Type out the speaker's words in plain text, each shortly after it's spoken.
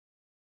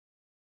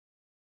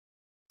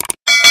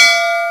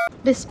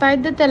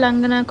Despite the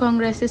Telangana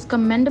Congress's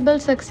commendable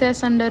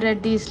success under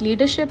Reddy's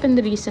leadership in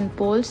the recent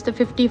polls, the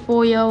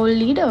 54-year-old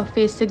leader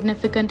faced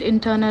significant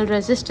internal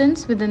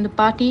resistance within the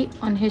party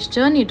on his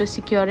journey to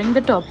securing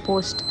the top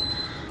post.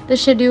 The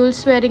scheduled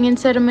swearing in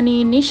ceremony,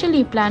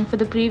 initially planned for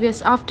the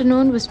previous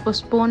afternoon, was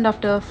postponed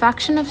after a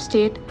faction of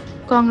state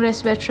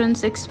Congress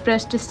veterans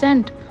expressed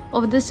dissent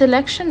over the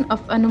selection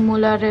of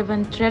Anumula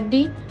Revanth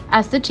Reddy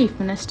as the Chief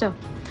Minister.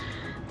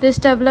 This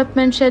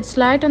development sheds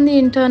light on the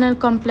internal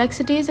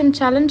complexities and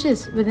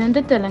challenges within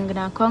the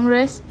Telangana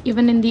Congress,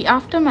 even in the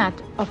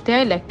aftermath of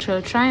their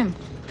electoral triumph.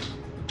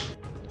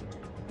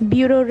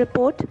 Bureau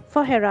Report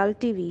for Herald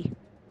TV.